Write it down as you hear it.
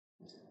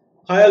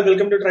Hi all,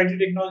 welcome to Trinity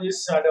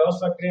Technologies, DevOps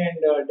Factory and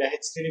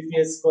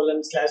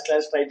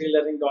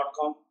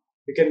https://tritlearning.com.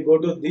 You can go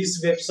to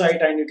this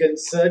website and you can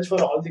search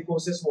for all the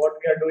courses what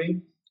we are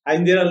doing.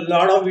 And there are a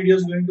lot of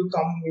videos going to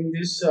come in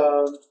this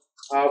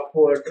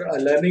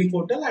learning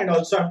portal. And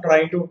also I'm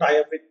trying to tie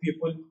up with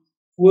people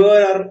who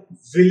are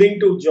willing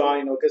to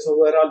join. Okay, so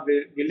who are all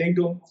willing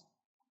to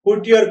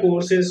put your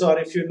courses, or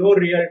if you know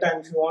real time,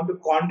 if you want to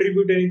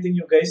contribute anything,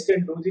 you guys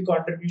can do the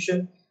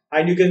contribution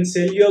and you can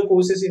sell your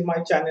courses in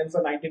my channel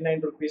for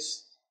 99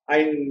 rupees,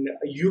 and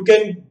you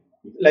can,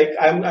 like,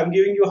 I'm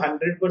giving you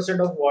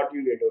 100% of what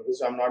you get. Okay,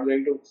 so I'm not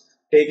going to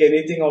take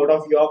anything out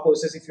of your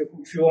courses. If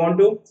you want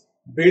to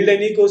build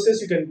any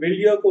courses, you can build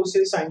your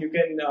courses and you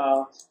can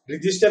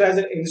register as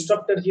an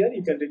instructor here.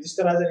 You can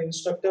register as an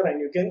instructor and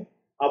you can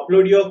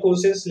upload your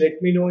courses.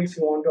 Let me know if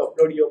you want to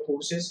upload your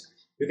courses.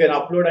 You can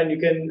upload and you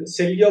can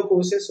sell your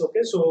courses.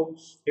 Okay, so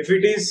if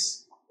it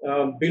is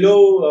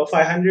below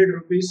 500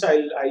 rupees,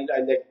 I'll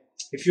like,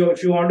 if you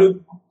want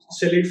to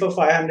sell it for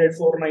 500,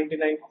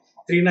 499,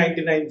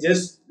 399,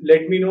 just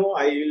let me know.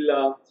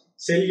 I'll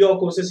sell your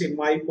courses in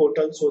my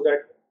portal, so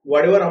that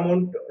whatever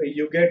amount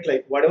you get,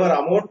 like whatever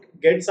amount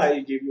gets,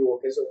 I'll give you.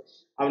 Okay, so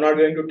I'm not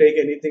going to take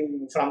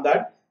anything from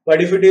that. But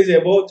if it is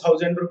above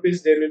 1000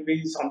 rupees, there will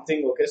be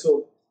something. Okay,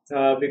 so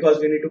because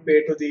we need to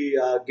pay to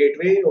the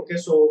gateway. Okay,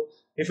 so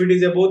if it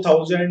is above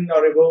 1000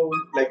 or above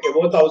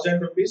 1000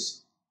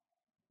 rupees,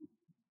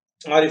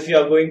 or if you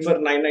are going for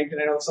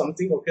 999 or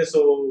something, okay,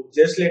 so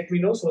just let me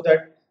know, so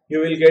that you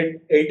will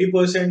get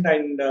 80%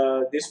 and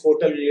this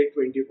portal will get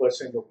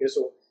 20%. Okay,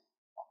 so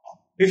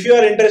if you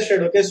are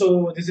interested, okay,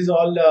 so this is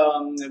all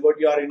about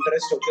your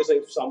interest. Okay, so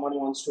if someone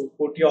wants to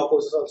put your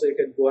courses also, you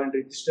can go and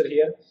register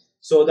here,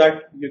 so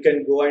that you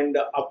can go and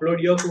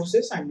upload your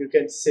courses and you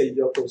can sell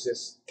your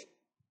courses.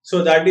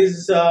 So that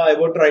is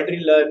about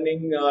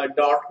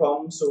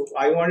writerlearning.com. So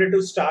I wanted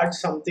to start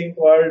something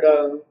called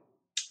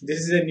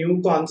this is a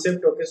new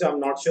concept. Okay, so I'm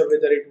not sure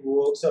whether it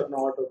works or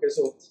not. Okay,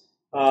 so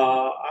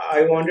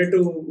I wanted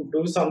to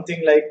do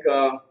something like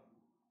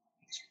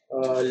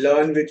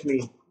learn with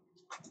me.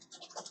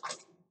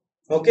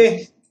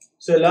 Okay,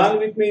 so learn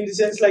with me in the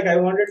sense, like, I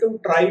wanted to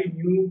try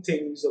new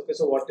things. Okay,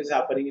 so what is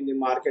happening in the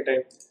market,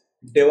 and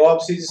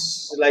DevOps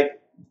is like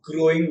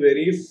growing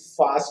very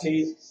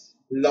fastly.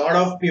 Lot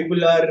of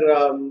people are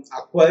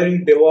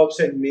acquiring DevOps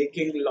and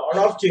making a lot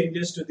of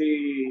changes to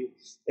the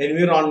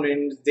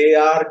environment. They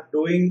are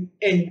doing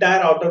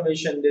entire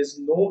automation. There's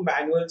no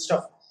manual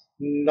stuff,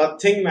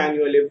 nothing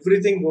manual.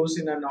 Everything goes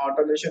in an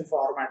automation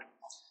format.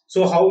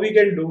 So how we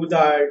can do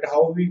that,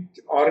 how we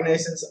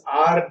organizations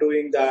are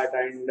doing that,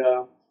 and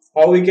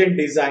how we can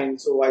design.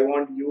 So I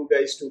want you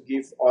guys to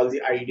give all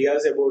the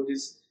ideas about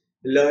this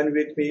learn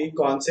with me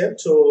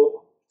concept.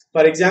 So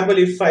for example,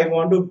 if I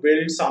want to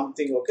build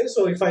something, okay,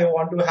 so if I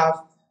want to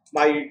have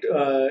my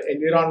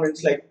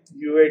environments like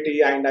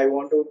UAT, and I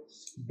want to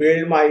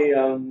build my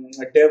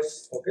dev,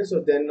 okay, so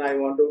then I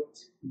want to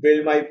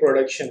build my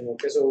production.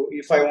 Okay, so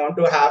if I want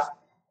to have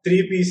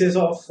three pieces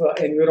of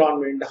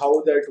environment,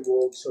 how that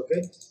works.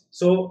 Okay,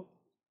 so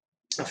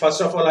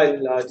first of all,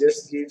 I'll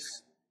just give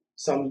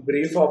some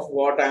brief of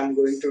what I'm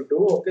going to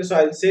do. Okay, so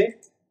I'll say,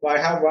 I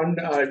have one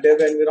dev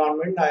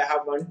environment, I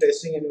have one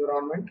testing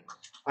environment,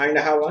 and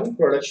I have one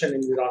production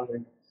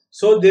environment.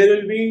 So there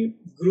will be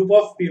group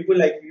of people,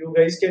 like you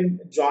guys can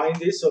join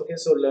this. Okay,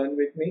 so learn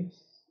with me.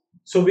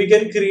 So we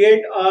can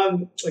create a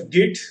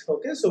Git.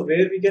 Okay, so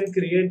where we can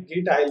create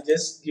Git, I'll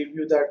just give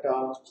you that.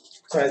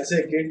 So I'll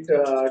say Git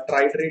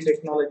Tri-Tree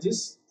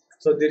Technologies.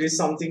 So there is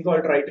something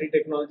called Tri-Tree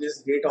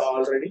Technologies Git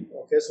already.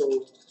 Okay,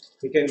 so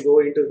we can go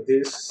into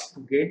this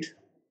Git.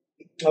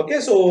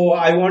 Okay, so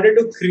I wanted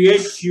to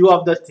create few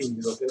of the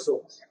things. Okay,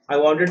 so I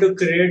wanted to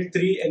create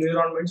three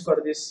environments for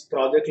this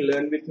project,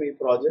 Learn With Me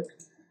project.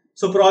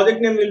 So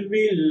project name will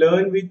be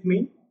Learn With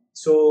Me.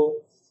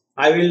 So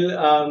I will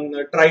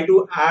try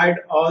to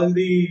add all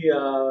the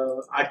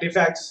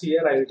artifacts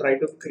here. I will try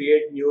to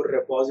create new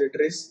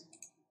repositories.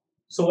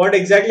 So what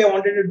exactly I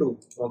wanted to do?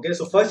 Okay,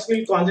 so first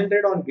we'll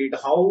concentrate on Git.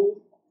 How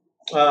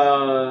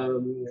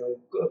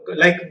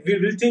like we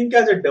will think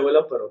as a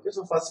developer. Okay,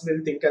 so first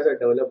we'll think as a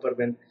developer.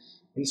 When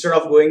instead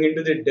of going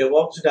into the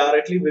DevOps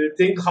directly, we'll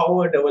think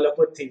how a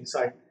developer thinks,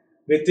 and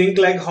we think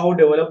like how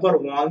developer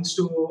wants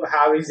to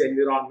have his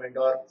environment,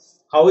 or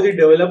how the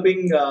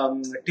developing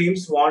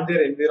teams want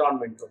their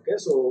environment. Okay,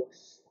 so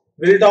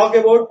we'll talk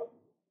about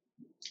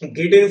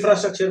Git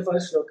infrastructure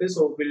first. Okay,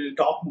 so we'll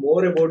talk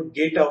more about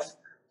Git, of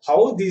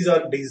how these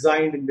are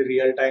designed in the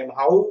real time,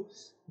 how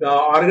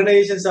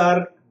organizations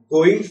are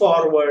going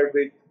forward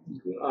with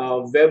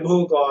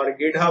webhook or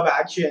GitHub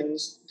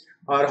Actions,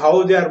 or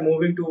how they are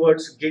moving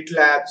towards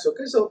GitLabs.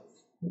 Okay, so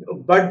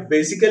but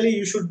basically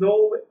you should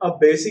know a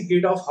basic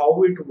Git of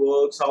how it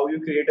works, how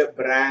you create a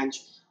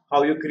branch,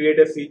 how you create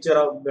a feature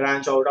of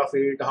branch out of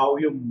it, how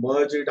you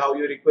merge it, how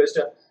you request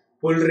a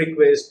pull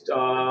request,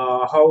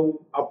 how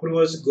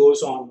approvals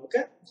goes on.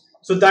 Okay,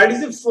 so that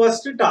is the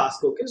first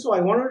task. Okay, so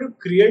I wanted to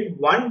create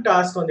one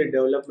task on the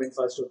development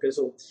first. Okay,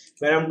 so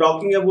when I'm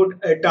talking about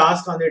a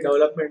task on the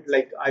development,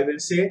 like I will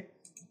say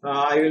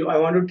I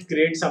want to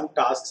create some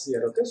tasks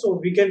here. Okay, so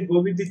we can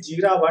go with the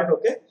Jira. What?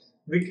 Okay,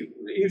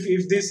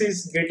 if this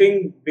is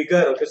getting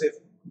bigger. Okay, so if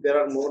there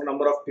are more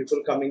number of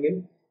people coming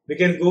in, we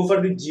can go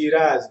for the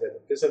Jira as well.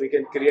 Okay, so we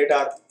can create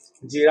our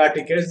Jira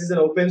tickets. This is an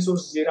open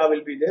source Jira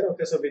will be there.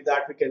 Okay, so with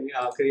that we can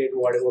create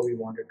whatever we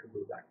wanted to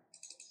do that.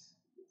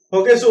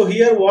 Okay, so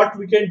here what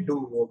we can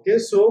do. Okay,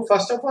 so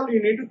first of all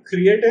you need to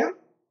create a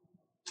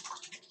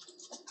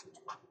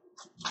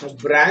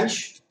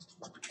branch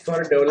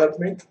for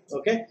development.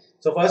 Okay,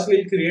 so first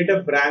we'll create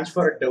a branch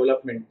for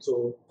development.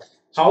 So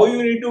how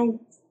you need to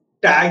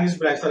tag this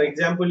branch? For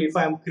example, if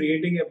I'm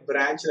creating a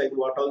branch, like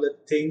what all the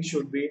things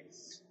should be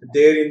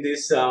there in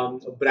this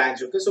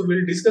branch. Okay, so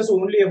we'll discuss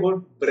only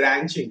about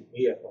branching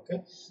here.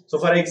 Okay, so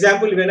for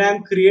example, when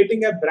I'm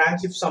creating a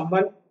branch, if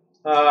someone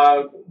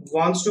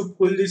wants to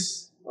pull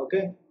this,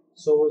 okay,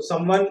 so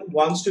someone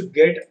wants to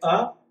get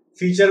a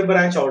feature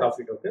branch out of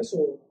it. Okay,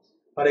 so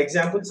for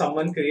example,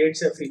 someone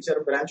creates a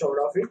feature branch out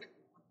of it.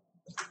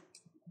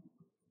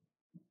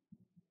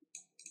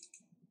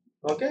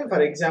 Okay,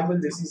 for example,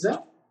 this is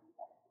a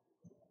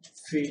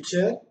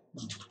feature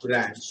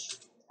branch.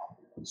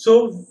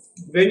 So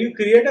when you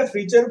create a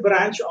feature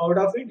branch out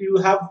of it, you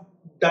have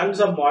done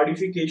some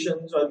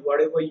modifications or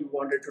whatever you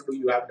wanted to do,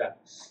 you have done.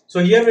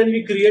 So here when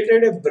we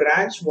created a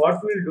branch, what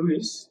we'll do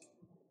is,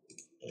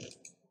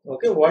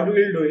 okay, what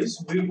we'll do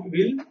is we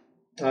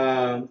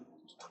will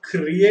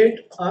create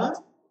a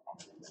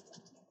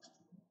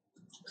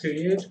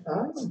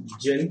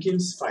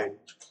Jenkins file.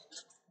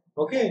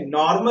 Okay,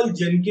 normal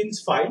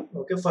Jenkins file.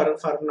 Okay, for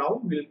now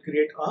we'll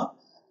create a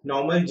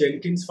normal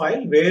Jenkins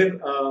file where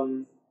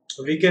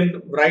we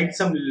can write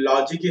some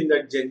logic in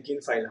that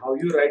Jenkins file. How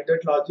you write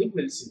that logic,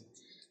 we'll see.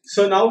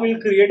 So now we'll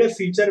create a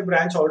feature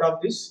branch out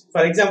of this.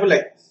 For example,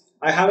 like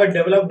I have a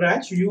develop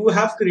branch, you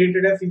have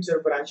created a feature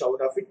branch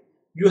out of it.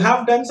 You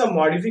have done some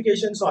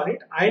modifications on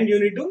it and you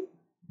need to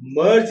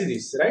merge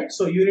this, right?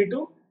 So you need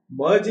to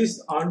merge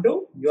this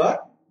onto your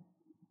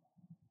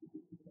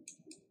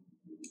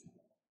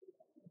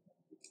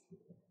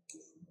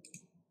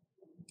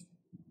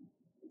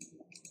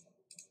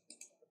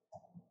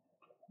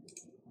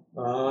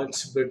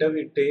it's better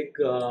we take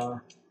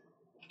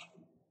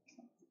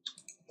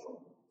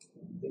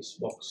this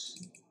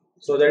box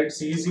so that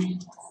it's easy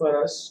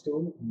for us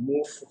to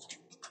move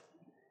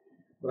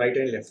right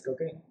and left.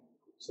 Okay,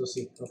 so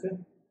see, okay,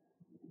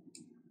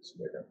 it's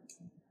better.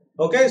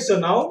 Okay, so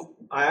now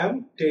I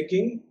am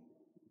taking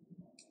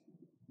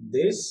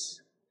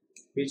this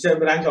feature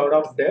branch out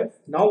of dev.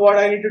 Now what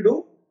I need to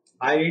do,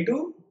 I need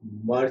to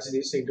merge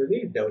this into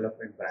the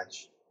development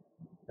branch,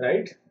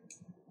 right?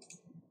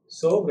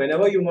 So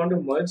whenever you want to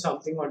merge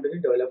something onto the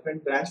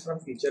development branch from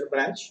feature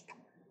branch,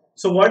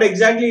 so what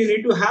exactly you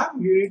need to have?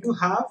 You need to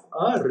have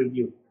a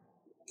review,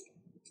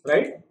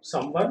 right?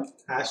 Someone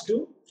has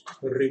to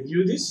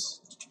review this,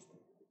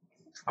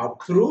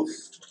 approve,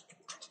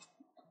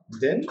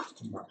 then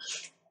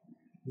merge.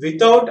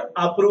 Without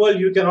approval,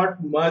 you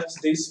cannot merge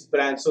this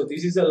branch. So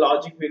this is the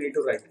logic we need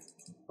to write.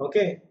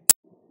 Okay.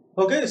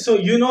 Okay. So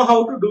you know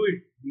how to do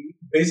it.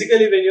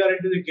 Basically, when you are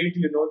into the Git,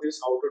 you know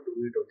this how to do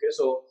it. Okay.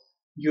 So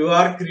you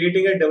are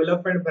creating a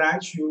development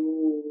branch.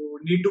 You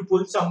need to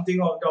pull something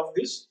out of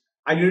this,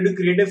 and you need to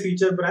create a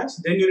feature branch.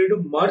 Then you need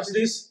to merge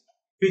this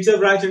feature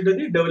branch into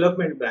the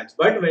development branch.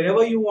 But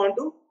whenever you want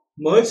to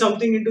merge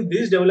something into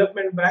this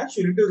development branch,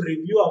 you need to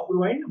review,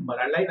 approve, and merge.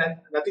 Like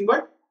nothing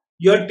but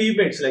your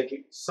teammates, like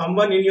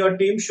someone in your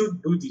team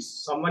should do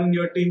this, someone in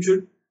your team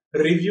should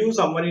review,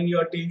 someone in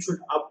your team should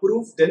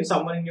approve, then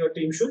someone in your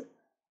team should,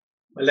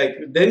 like,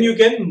 then you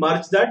can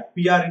merge that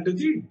PR into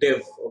the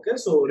dev. Okay,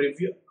 so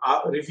review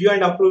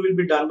and approve will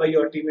be done by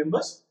your team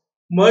members,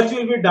 merge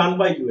will be done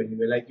by you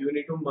anyway. Like you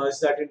need to merge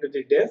that into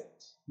the dev,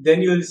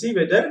 then you will see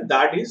whether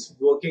that is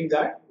working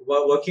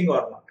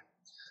or not.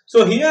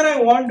 So here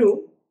I want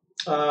to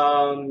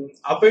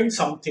append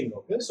something.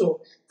 Okay, so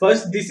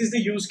first this is the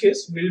use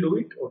case, we'll do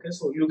it. Okay,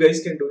 so you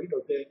guys can do it.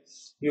 Okay,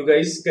 you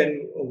guys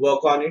can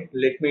work on it,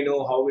 let me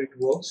know how it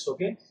works.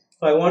 Okay,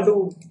 so I want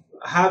to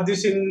have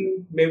this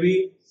in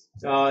maybe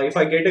if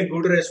I get a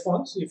good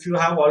response, if you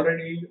have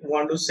already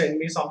want to send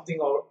me something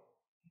out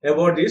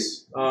about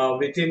this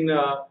within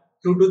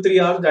 2 to 3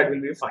 hours, that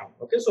will be fine.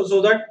 Okay,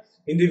 so that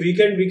in the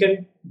weekend we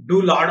can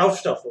do lot of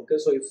stuff. Okay,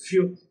 so if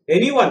you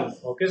anyone,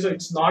 okay, so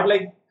it's not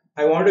like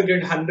I want to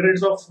get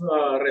hundreds of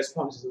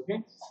responses.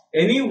 Okay,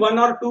 any 1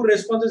 or 2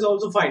 responses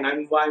also fine.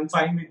 I'm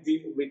fine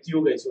with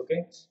you guys.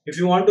 Okay, if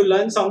you want to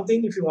learn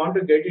something, if you want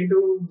to get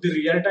into the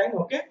real time,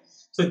 okay,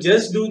 so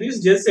just do this.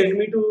 Just send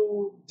me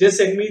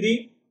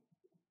the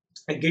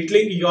Git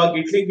link, your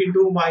Git link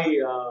into my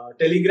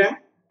Telegram.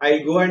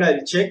 I'll go and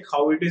I'll check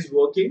how it is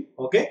working.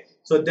 Okay,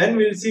 so then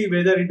we'll see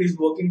whether it is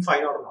working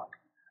fine or not,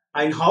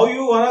 and how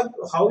you are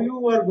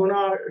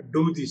gonna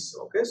do this.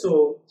 Okay,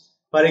 so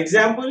for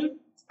example,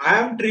 I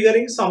am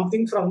triggering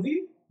something from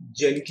the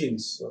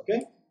Jenkins.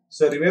 Okay,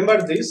 so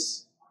remember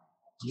this,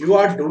 you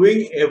are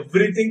doing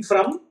everything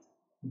from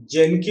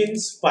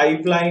Jenkins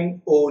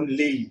pipeline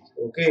only.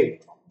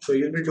 Okay, so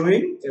you'll be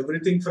doing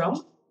everything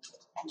from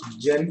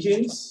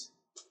Jenkins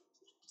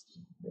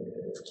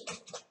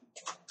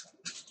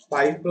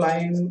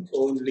pipeline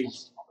only.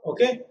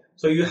 Okay,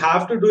 so you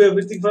have to do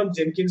everything from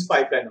Jenkins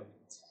pipeline only.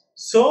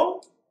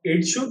 So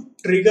it should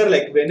trigger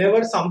like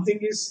whenever something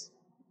is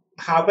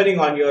happening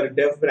on your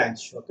dev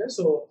branch. Okay,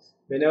 so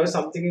whenever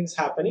something is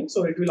happening,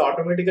 so it will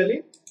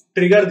automatically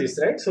trigger this,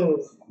 right?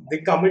 So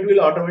the commit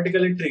will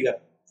automatically trigger.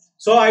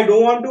 So I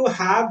don't want to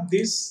have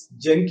this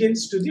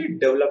Jenkins to the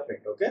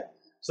development. Okay,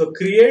 so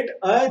create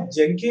a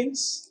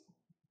Jenkins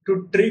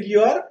to trigger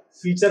your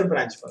feature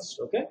branch first.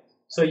 Okay,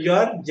 so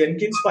your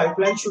Jenkins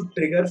pipeline should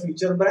trigger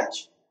feature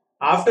branch.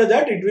 After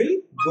that, it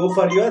will go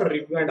for your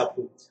review and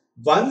approve.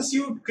 Once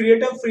you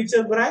create a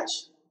feature branch,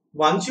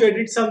 once you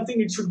edit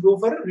something, it should go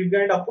for review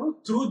and approve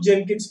through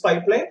Jenkins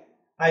pipeline,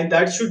 and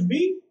that should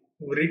be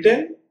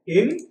written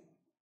in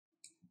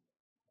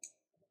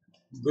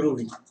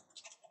Groovy.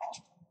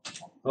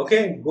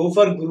 Okay, go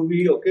for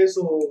Groovy. Okay,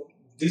 so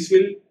this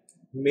will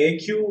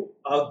make you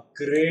a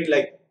great,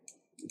 like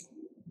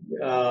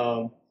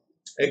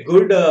a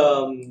good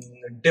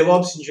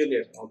DevOps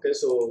engineer. Okay,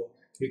 so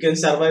you can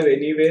survive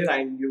anywhere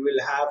and you will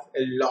have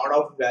a lot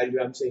of value.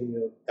 I'm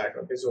saying that.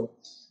 Okay, so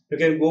you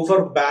can go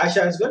for Bash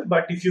as well,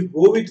 but if you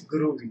go with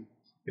Groovy,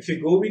 if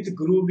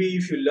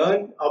you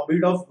learn a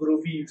bit of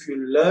Groovy, if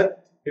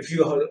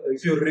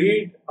you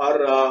read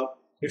or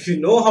if you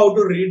know how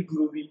to read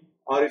Groovy,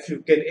 or if you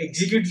can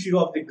execute few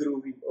of the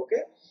Groovy,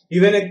 okay,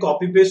 even a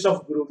copy paste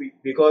of Groovy,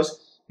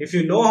 because if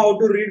you know how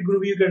to read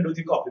Groovy, you can do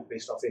the copy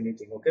paste of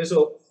anything. Okay,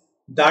 so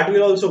that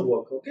will also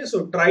work. Okay,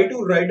 so try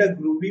to write a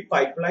Groovy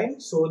pipeline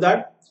so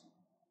that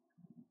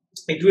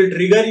it will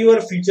trigger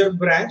your feature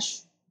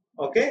branch.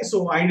 Okay,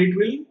 so and it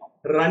will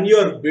run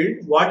your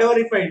build, whatever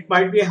it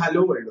might be a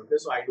hello world. Okay,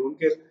 so I don't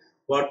care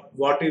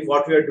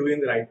what we are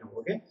doing right now.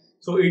 Okay,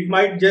 so it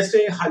might just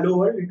say hello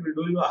world, it will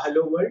do a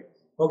hello world.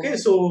 Okay,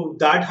 so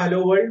that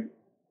hello world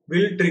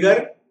will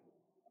trigger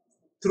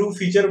through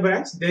feature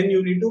branch. Then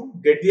you need to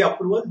get the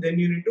approval, then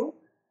you need to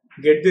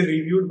get the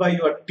reviewed by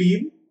your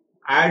team,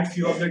 add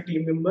few of the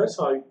team members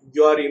or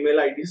your email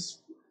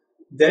IDs,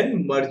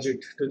 then merge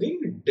it to the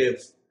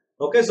dev.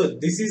 Okay, so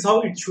this is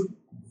how it should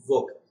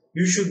work.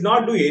 You should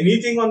not do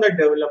anything on the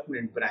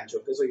development branch.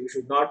 Okay, so you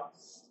should not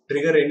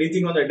trigger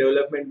anything on the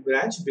development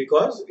branch,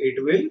 because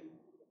it will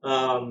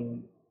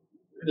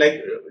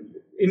like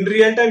in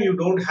real time you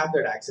don't have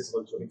that access.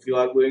 Also, if you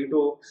are going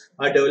to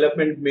a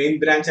development main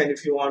branch and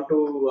if you want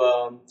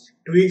to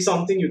tweak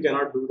something, you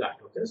cannot do that.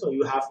 Okay, so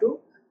you have to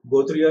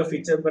go through your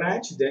feature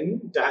branch,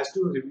 then it has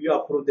to review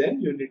approve,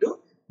 then you need to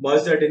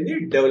merge that in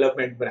the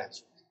development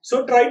branch.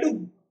 So try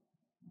to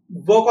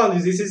work on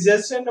this. This is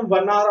just an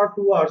 1 hour or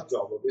 2 hours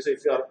job. Okay, so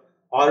if you are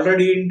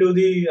already into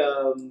the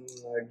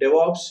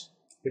DevOps,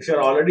 if you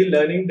are already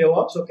learning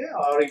DevOps, okay,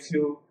 or if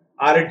you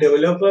are a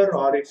developer,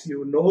 or if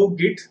you know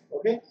Git,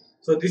 okay,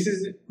 so this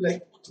is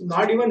like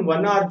not even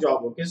 1 hour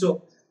job. Okay,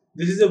 so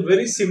this is a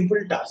very simple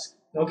task.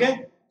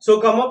 Okay, so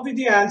come up with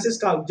the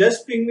answers.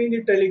 Just ping me in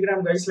the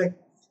Telegram, guys. Like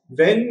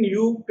when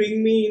you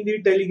ping me in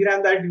the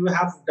Telegram that you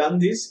have done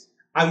this,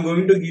 I'm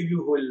going to give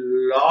you a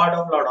lot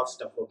of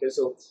stuff. Okay,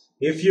 so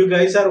if you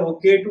guys are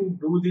okay to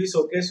do this,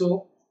 okay,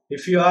 so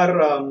if you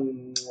are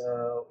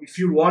if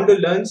you want to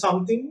learn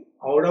something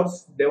out of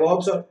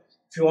DevOps, or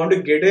if you want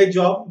to get a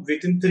job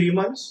within 3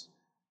 months,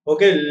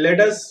 okay, let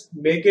us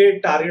make a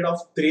target of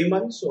 3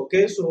 months.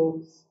 Okay,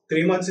 so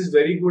 3 months is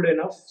very good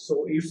enough.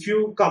 So if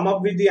you come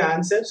up with the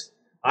answers,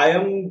 I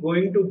am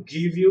going to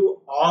give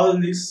you all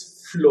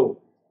this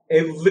flow,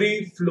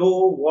 every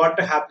flow, what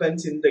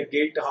happens in the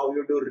Git, how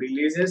you do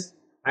releases,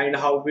 and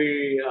how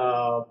we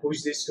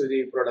push this to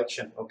the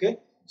production. Okay,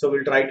 so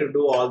we'll try to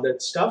do all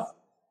that stuff,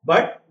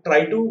 but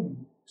try to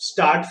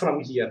start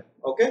from here.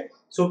 Okay,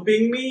 so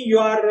ping me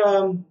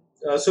your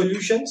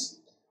solutions,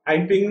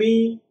 and ping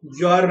me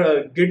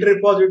your Git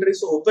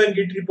repositories, open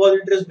Git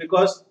repositories,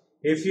 because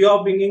if you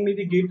are pinging me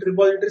the Git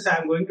repositories, I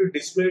am going to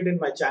display it in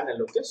my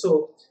channel. Okay,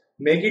 so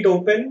make it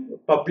open,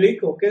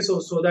 public. Okay, so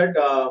that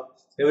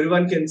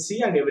everyone can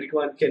see and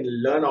everyone can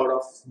learn out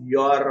of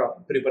your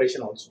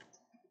preparation also.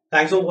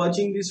 Thanks for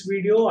watching this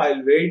video.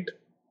 I'll wait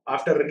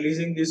after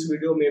releasing this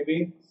video.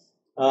 Maybe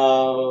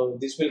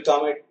this will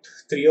come at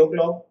 3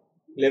 o'clock,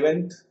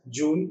 11th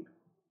June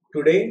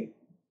today.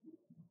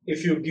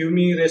 If you give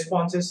me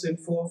responses in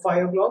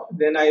 4-5 o'clock,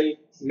 then I'll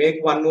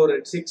make one more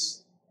at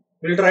 6.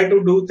 We'll try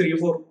to do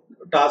 3-4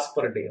 tasks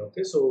per day.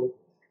 Okay, so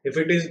if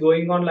it is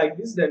going on like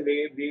this, then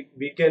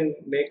we can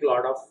make a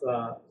lot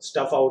of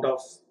stuff out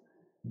of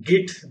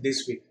Git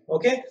this week.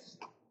 Okay,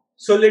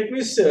 so let me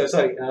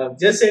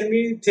just send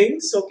me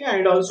things. Okay,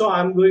 and also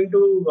I'm going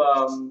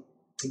to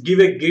give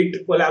a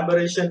Git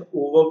collaboration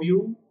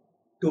overview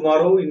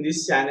tomorrow in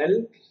this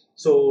channel.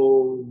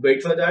 So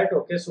wait for that.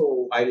 Okay,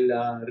 so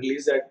I'll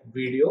release that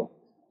video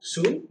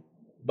soon,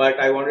 but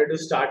I wanted to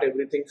start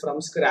everything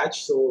from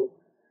scratch, so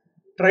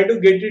try to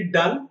get it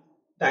done.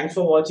 Thanks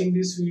for watching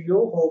this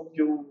video. Hope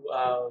you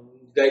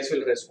guys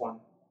will respond.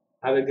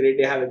 Have a great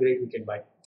day. Have a great weekend. Bye.